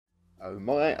Oh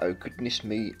my, oh goodness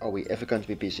me, are we ever going to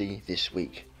be busy this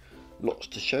week? Lots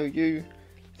to show you.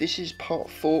 This is part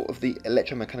 4 of the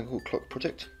electromechanical clock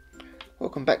project.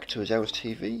 Welcome back to Azal's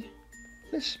TV.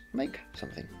 Let's make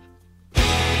something.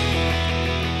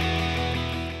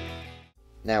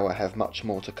 Now I have much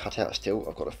more to cut out still.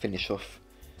 I've got to finish off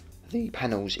the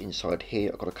panels inside here.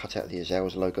 I've got to cut out the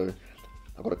Azal's logo.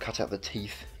 I've got to cut out the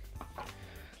teeth.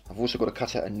 I've also got to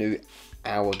cut out a new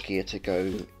hour gear to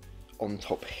go on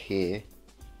top here,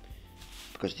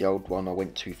 because the old one I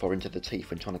went too far into the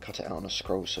teeth when trying to cut it out on a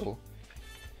scroll saw.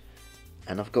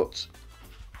 And I've got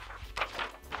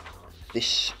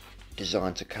this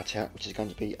design to cut out, which is going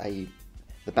to be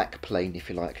the back plane, if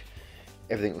you like.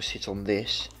 Everything will sit on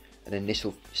this, and then this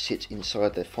will sit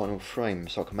inside the final frame,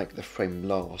 so I can make the frame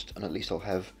last, and at least I'll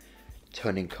have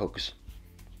turning cogs.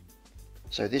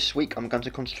 So this week I'm going to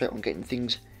concentrate on getting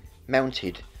things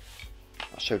mounted.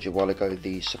 I showed you a while ago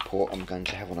the support I'm going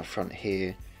to have on the front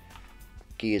here.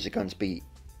 Gears are going to be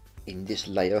in this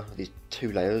layer, these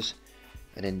 2 layers,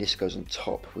 and then this goes on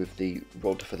top with the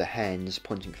rod for the hands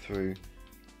poking through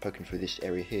this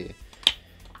area here.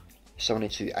 So I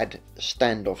need to add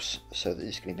standoffs so that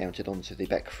this can be mounted onto the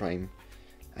back frame,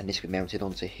 and this can be mounted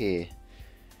onto here.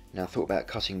 Now I thought about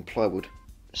cutting plywood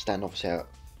standoffs out,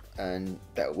 and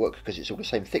that would work because it's all the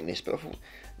same thickness, but I thought,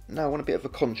 no, I want a bit of a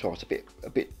contrast, a bit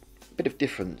of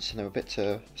difference, a bit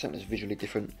something that's visually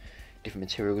different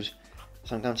materials.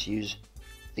 So I'm going to use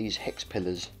these hex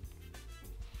pillars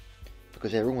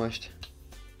because they're almost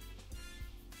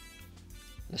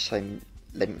the same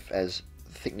length as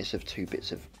the thickness of 2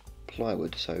 bits of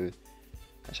plywood, so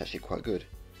that's actually quite good.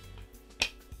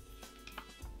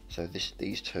 So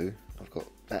these 2, I've got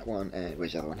that one, and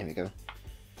where's the other one? Here we go.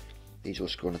 These will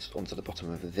screw onto the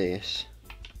bottom of this,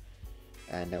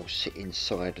 and they'll sit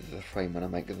inside of the frame when I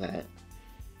make that,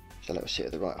 so that will sit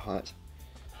at the right height.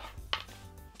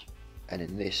 And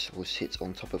then this will sit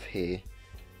on top of here,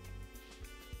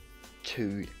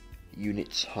 2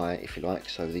 units high, if you like,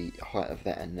 so the height of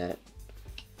that, and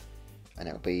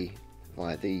that'll be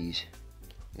via these.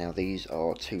 Now these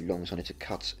are too long, so I need to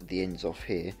cut the ends off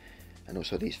here, and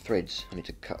also these threads I need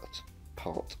to cut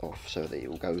part off so that it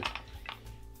will go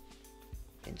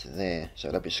into there. So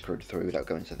that'll be screwed through, that'll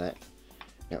go into that.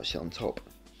 Now it'll sit on top.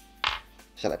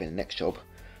 So that'll be the next job.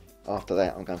 After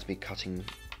that I'm going to be cutting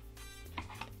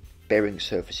bearing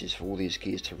surfaces for all these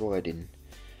gears to ride in.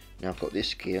 Now I've got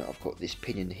this gear, I've got this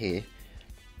pinion here.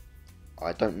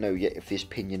 I don't know yet if this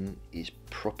pinion is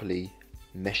properly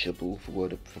meshable, for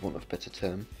want of a better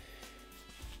term.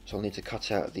 So I'll need to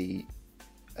cut out the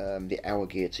hour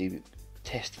gear to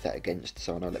test that against,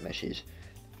 so I know that meshes.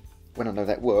 When I know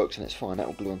that works and it's fine, that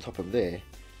will glue on top of there.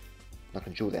 I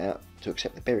can drill that out to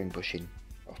accept the bearing bushing.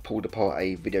 I've pulled apart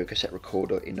a video cassette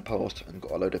recorder in the past and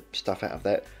got a load of stuff out of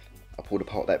that. I pulled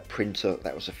apart that printer,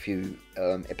 that was a few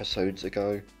episodes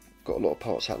ago. Got a lot of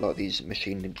parts out, like these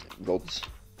machined rods,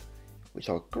 which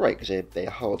are great because they're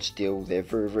hard steel, they're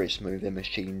very smooth, they're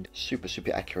machined, super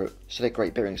accurate, so they're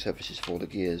great bearing surfaces for the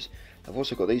gears. I've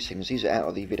also got these things, these are out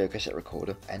of the video cassette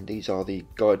recorder, and these are the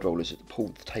guide rollers that pull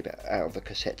the tape out of the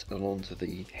cassette and onto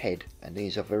the head, and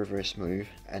these are very smooth,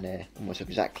 and they're almost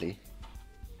exactly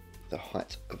the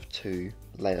height of 2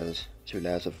 layers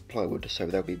of plywood, so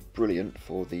they'll be brilliant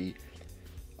for the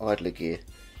idler gear.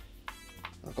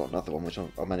 I've got another one which I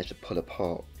managed to pull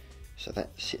apart, so that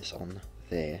sits on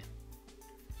there,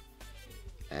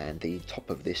 and the top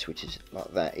of this, which is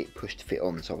like that, it pushed to fit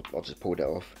on, so I've just pulled it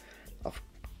off. I've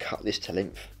cut this to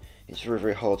length. It's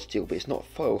very hard steel, but it's not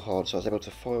file hard, so I was able to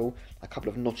file a couple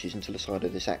of notches into the side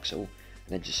of this axle and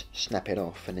then just snap it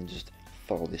off, and then just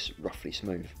file this roughly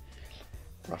smooth,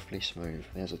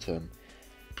 there's a term.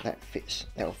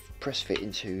 That'll press fit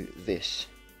into this.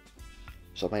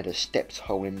 So I've made a stepped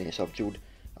hole in this. I've drilled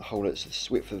a hole that's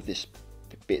the width of this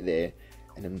bit there,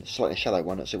 and then a slightly shallow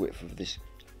one that's the width of this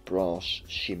brass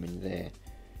shim in there,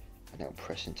 and that'll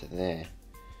press into there.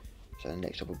 So the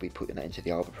next job will be putting that into the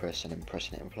arbor press and then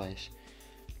pressing it in place.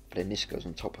 But then this goes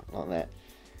on top like that,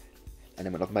 and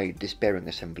then when I've made this bearing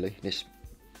assembly, this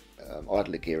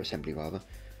idler gear assembly rather,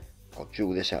 I'll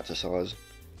drill this out to size.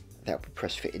 That'll be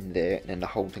press fit in there, and then the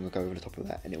whole thing will go over the top of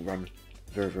that, and it'll run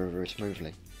very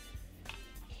smoothly.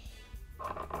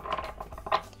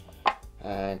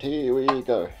 And here we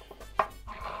go.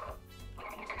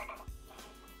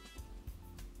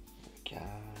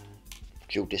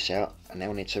 Drilled this out, and now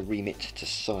I need to ream it to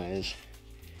size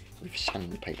with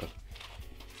sandpaper.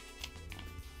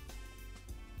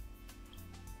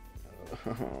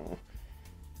 Oh,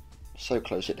 so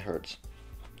close it hurts.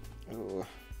 Oh.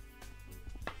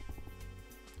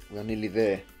 We are nearly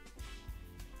there.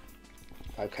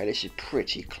 Okay, this is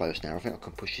pretty close now. I think I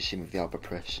can push this in with the arbor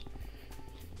press.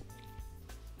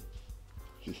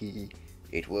 Hehe,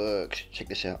 it works. Check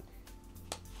this out.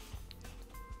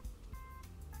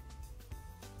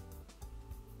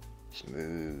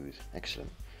 Smooth, excellent.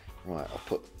 Right, I'll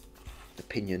put the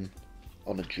pinion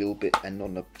on a drill bit and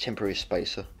on a temporary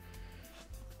spacer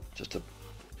just to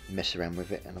mess around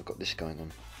with it, and I've got this going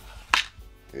on.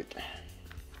 Good.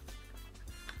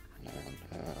 No,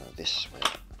 this way.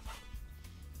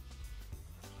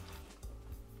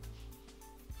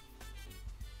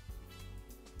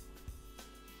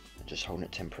 And just holding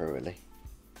it temporarily.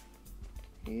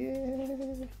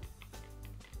 Yeah.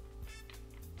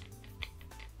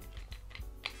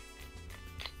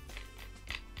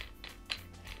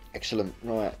 Excellent.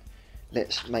 Right,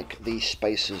 let's make these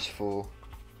spacers for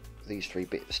these 3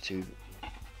 bits to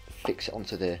fix it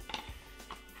onto there,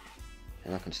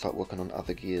 and I can start working on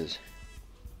other gears.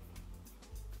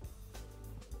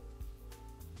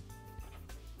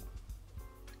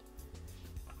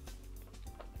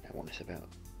 I want this about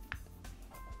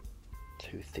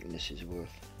 2 thicknesses worth.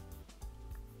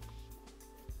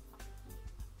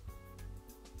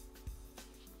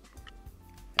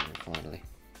 And then finally,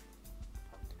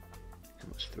 how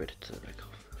much thread to break off?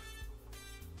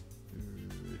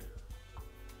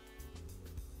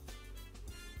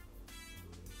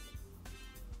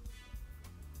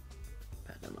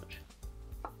 About that much.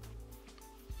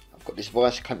 I've got this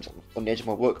vice clamped on the edge of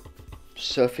my work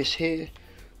surface here.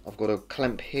 I've got a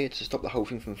clamp here to stop the whole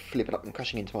thing from flipping up and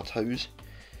crashing into my toes.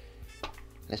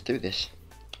 Let's do this.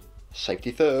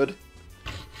 Safety third.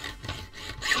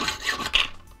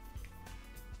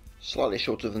 Slightly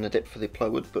shorter than the depth of the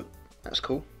plywood, but that's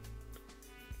cool.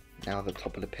 Now the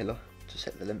top of the pillar to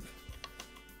set the length.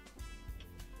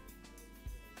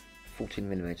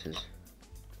 14mm.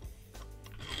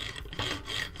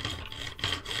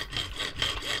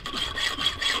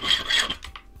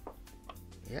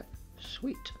 Yep,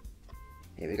 sweet.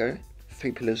 Here we go.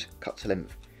 3 pillars cut to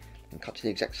length, and cut to the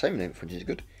exact same length, which is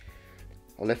good.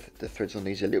 I left the threads on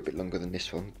these a little bit longer than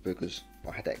this one because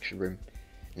I had extra room.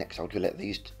 Next I'll drill out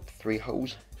these 3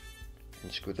 holes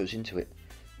and screw those into it.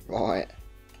 Right,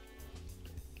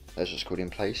 those are screwed in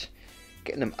place.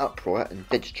 Getting them upright and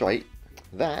dead straight,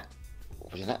 that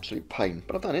was an absolute pain,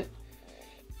 but I've done it.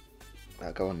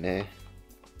 I'll go on there,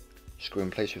 screw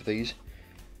in place with these.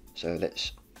 So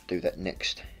let's do that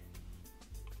next.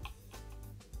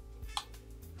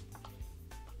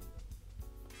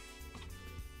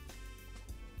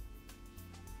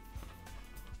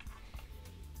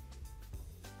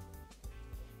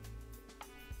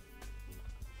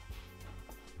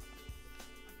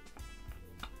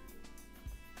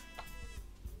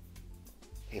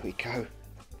 Here we go.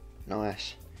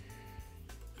 Nice.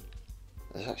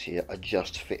 There's actually a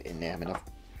just fit in there. I mean,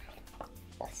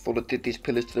 I thought I did these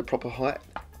pillars to the proper height.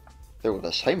 They're all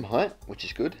the same height, which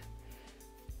is good.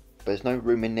 But there's no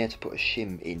room in there to put a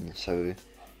shim in, so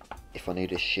if I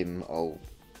need a shim, I'll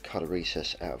cut a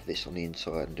recess out of this on the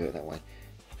inside and do it that way.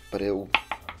 But it all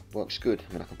works good.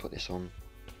 I mean, I can put this on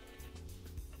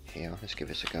here. Let's give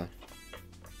this a go.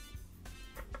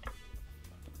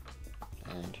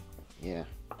 And yeah,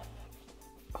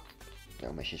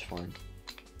 that mesh is fine.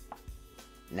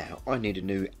 Now I need a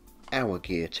new hour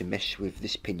gear to mesh with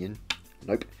this pinion.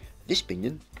 Nope, this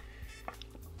pinion,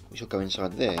 which will go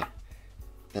inside there.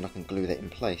 Then I can glue that in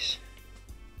place.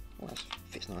 Well, that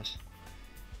fits nice.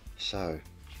 So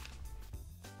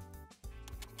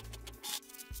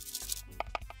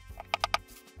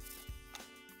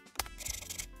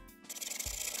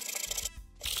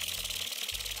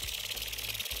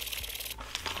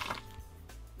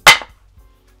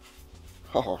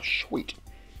oh, sweet.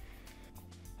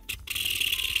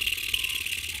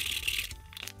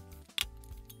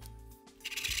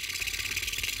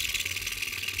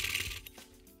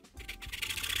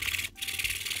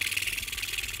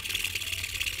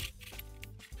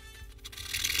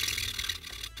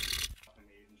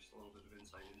 Just a little bit of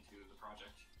insight into the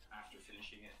project after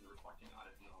finishing it and reflecting on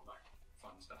it and all that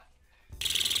fun stuff.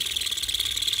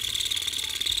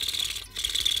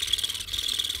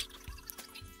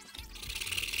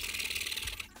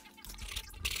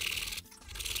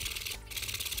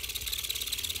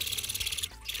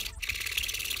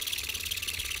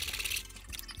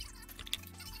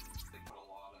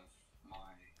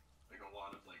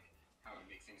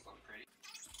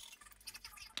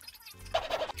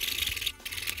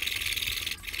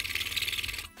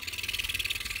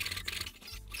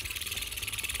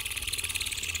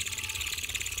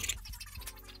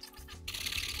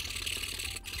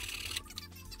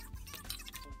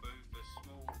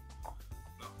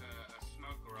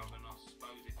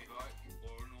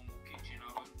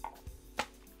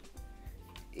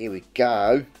 Here we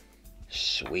go.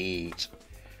 Sweet.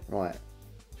 Right.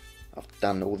 I've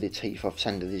done all the teeth. I've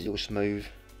sanded these all smooth.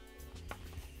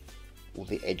 All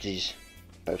the edges,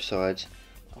 both sides.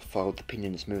 I've filed the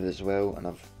pinion smooth as well, and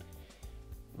I've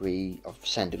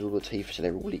sanded all the teeth so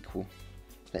they're all equal.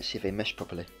 Let's see if they mesh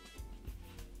properly.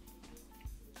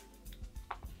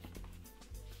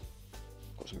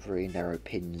 Got some very narrow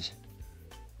pins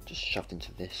just shoved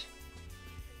into this.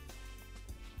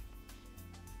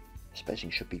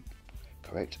 Spacing should be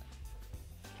correct,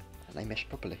 and they mesh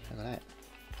properly. Look at that.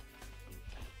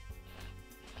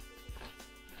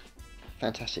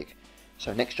 Fantastic.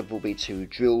 So next job will be to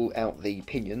drill out the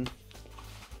pinion,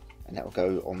 and that will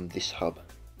go on this hub.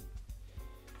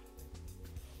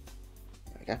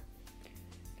 There we go.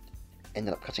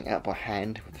 Ended up cutting it out by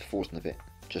hand with the force in the bit,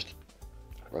 just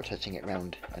rotating it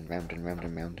round and round and round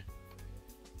and round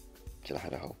till I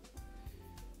had a hole.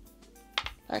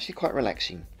 Actually quite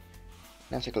relaxing.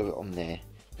 Now to glue it on there.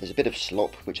 There's a bit of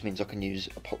slop, which means I can use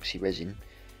epoxy resin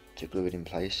to glue it in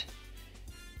place.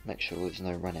 Make sure there's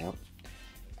no run out,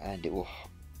 and it will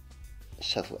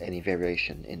settle any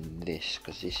variation in this,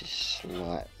 because this is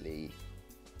slightly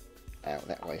out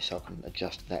that way, so I can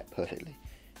adjust that perfectly.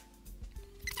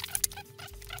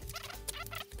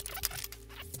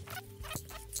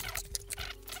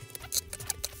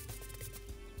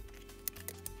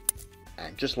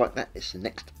 And just like that, it's the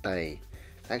next day.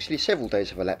 Actually, several days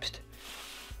have elapsed,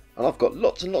 and I've got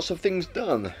lots and lots of things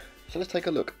done. So let's take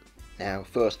a look. Now,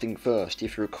 first thing first,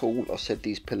 if you recall, I said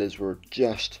these pillars were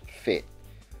just fit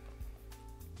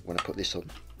when I put this on.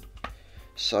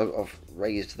 So I've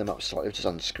raised them up slightly, just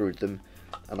unscrewed them,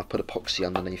 and I've put epoxy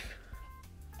underneath.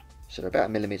 So they're about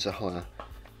 1 millimetre higher,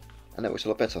 and that looks a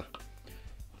lot better.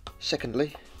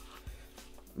 Secondly,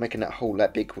 making that hole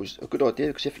that big was a good idea,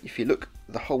 because if you look,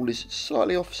 the hole is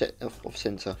slightly off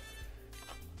centre,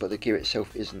 but the gear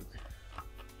itself isn't.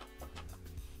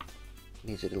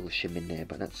 Needs a little shim in there,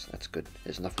 but that's good.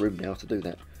 There's enough room now to do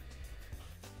that.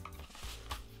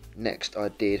 Next I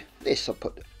did this. I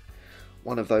put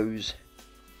one of those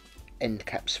end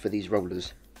caps for these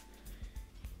rollers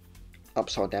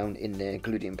upside down in there,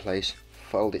 glued it in place,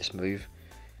 filed it smooth,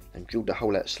 and drilled the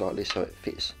hole out slightly so it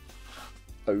fits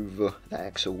over that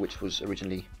axle, which was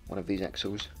originally one of these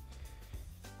axles.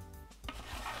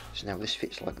 So now this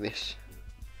fits like this.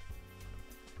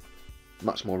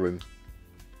 Much more room.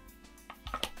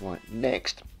 Right,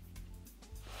 next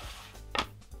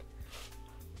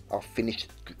I've finished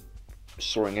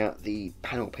sawing out the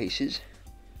panel pieces.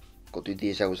 Got to do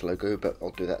the Azell's logo, but I'll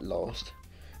do that last,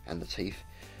 and the teeth.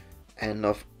 And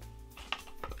I've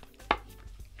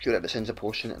drilled out the centre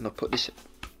portion, and I've put this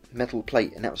metal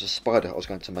plate, and that was a spider I was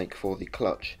going to make for the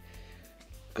clutch,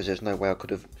 because there's no way I could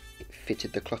have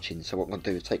fitted the clutch in. So what I'm going to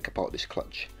do is take apart this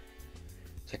clutch,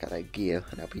 take out that gear,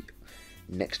 and that'll be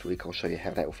next week. I'll show you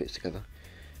how that all fits together.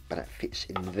 But that fits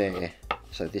in there,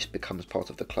 so this becomes part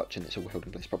of the clutch and it's all held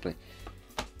in place properly.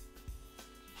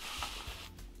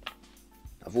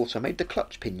 I've also made the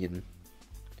clutch pinion,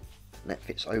 and that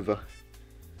fits over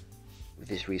with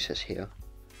this recess here.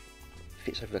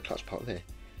 Fits over the clutch part there,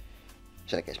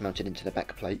 so that gets mounted into the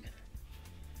back plate.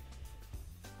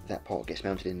 That part gets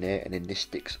mounted in there, and then this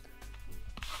sticks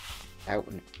out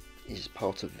and is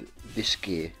part of this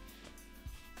gear.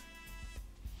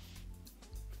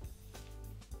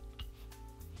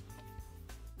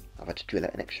 I've had to drill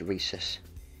out an extra recess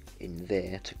in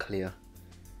there to clear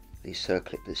the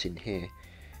circlip that's in here.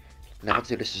 Now I had to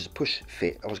do this as a push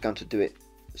fit. I was going to do it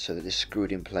so that this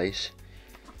screwed in place,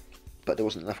 but there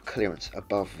wasn't enough clearance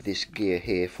above this gear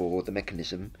here for the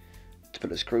mechanism to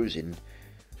put the screws in,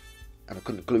 and I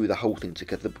couldn't glue the whole thing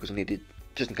together because I needed,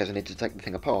 just in case I needed to take the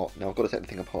thing apart. Now I've got to take the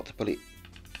thing apart to put it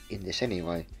in this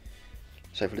anyway.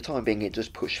 So for the time being, it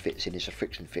just push fits in. It's a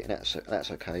friction fit, and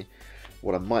that's okay.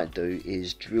 What I might do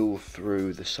is drill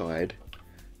through the side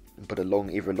and put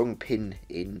either a long pin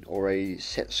in or a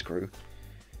set screw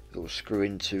that will screw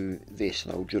into this,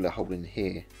 and I'll drill a hole in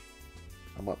here.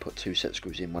 I might put 2 set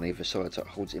screws in, one either side, so it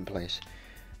holds it in place,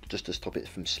 just to stop it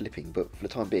from slipping. But for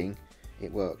the time being,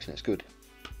 it works and it's good.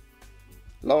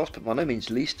 Last but by no means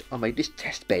least, I made this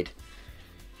test bed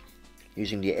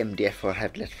using the MDF I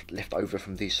had left over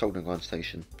from the soldering iron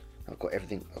station. I've got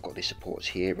everything. I've got these supports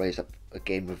here raised up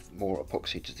again with more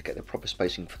epoxy just to get the proper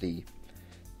spacing for the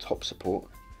top support.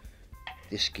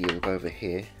 This gear will go over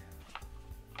here.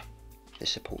 This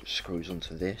support screws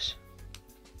onto this.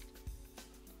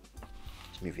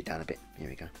 Let's move it down a bit. Here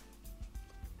we go.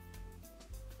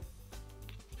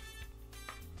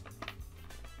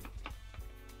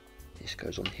 This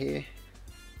goes on here.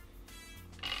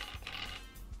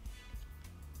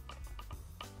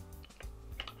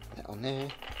 That on there.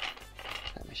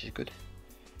 which is good.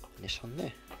 And this one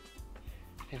there.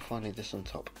 And finally this on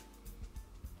top.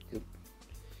 Yep.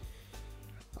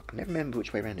 I can never remember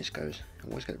which way around this goes. I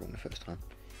always get it wrong the first time.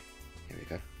 Here we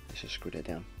go. Let's just screw that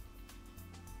down.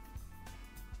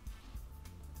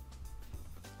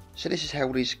 So this is how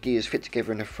all these gears fit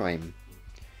together in a frame.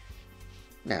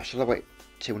 Now, shall I wait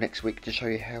till next week to show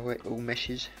you how it all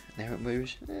meshes and how it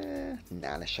moves?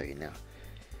 Nah, let's show you now.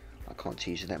 I can't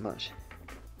tease you that much.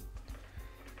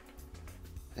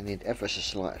 I need ever so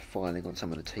slight filing on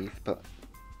some of the teeth, but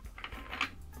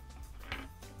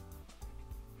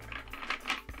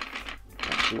it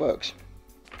actually works.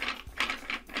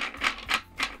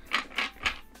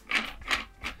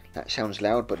 That sounds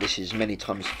loud, but this is many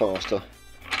times faster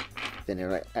than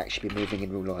it'll actually be moving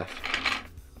in real life.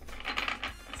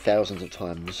 Thousands of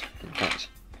times, in fact.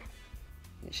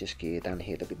 It's this gear down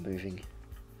here that'll be moving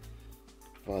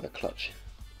via the clutch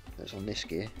that's on this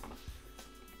gear.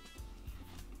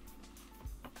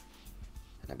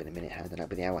 And that'll be the minute hand, and that'll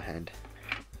be the hour hand.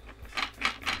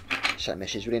 So that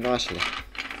meshes really nicely.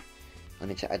 I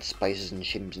need to add spacers and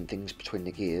shims and things between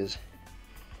the gears,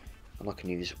 and I can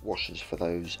use washers for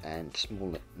those and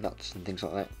small nuts and things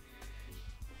like that.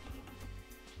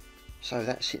 So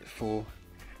that's it for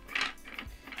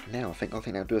now. I think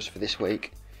that'll do us for this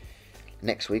week.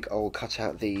 Next week I'll cut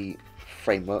out the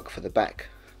framework for the back.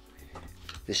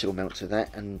 This will mount to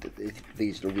that, and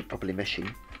these will be properly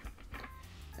meshing.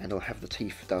 And I'll have the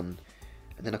teeth done,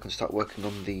 and then I can start working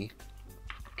on the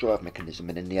drive mechanism,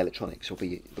 and then the electronics will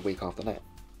be the week after that.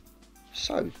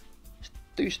 So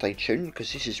do stay tuned,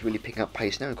 because this is really picking up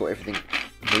pace now. I've got everything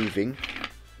moving.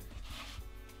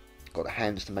 Got the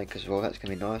hands to make as well. That's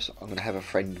going to be nice. I'm going to have a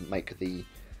friend make the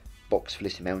box for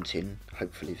this mounting,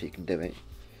 hopefully, if he can do it.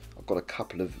 I've got a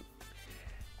couple of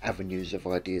avenues of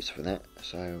ideas for that,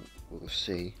 so we'll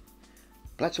see.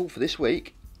 But that's all for this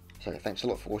week. So thanks a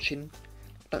lot for watching.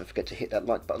 Don't forget to hit that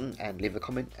like button and leave a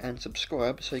comment and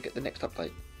subscribe so you get the next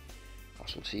update. I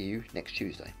shall see you next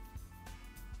Tuesday.